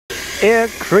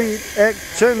Aircrete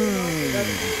action!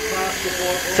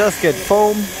 Just get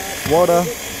foam, water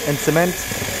and cement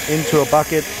into a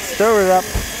bucket, stir it up,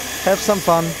 have some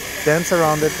fun, dance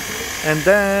around it, and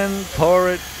then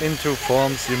pour it into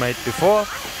forms you made before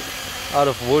out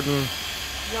of wooden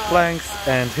planks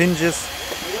and hinges.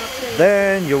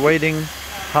 Then you're waiting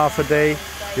half a day,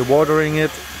 you're watering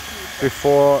it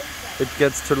before it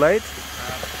gets too late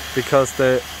because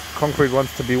the concrete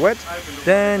wants to be wet.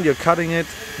 Then you're cutting it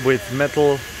with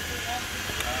metal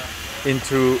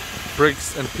into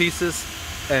bricks and pieces,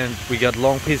 and we got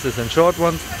long pieces and short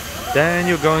ones. Then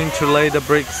you're going to lay the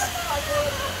bricks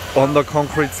on the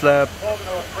concrete slab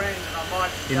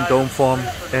in dome form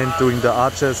and doing the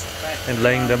arches and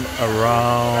laying them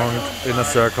around in a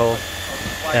circle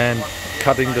and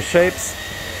cutting the shapes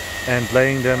and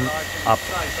laying them up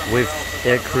with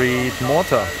Aircrete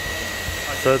mortar.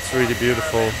 So it's really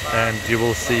beautiful, and you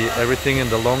will see everything in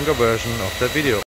the longer version of the video.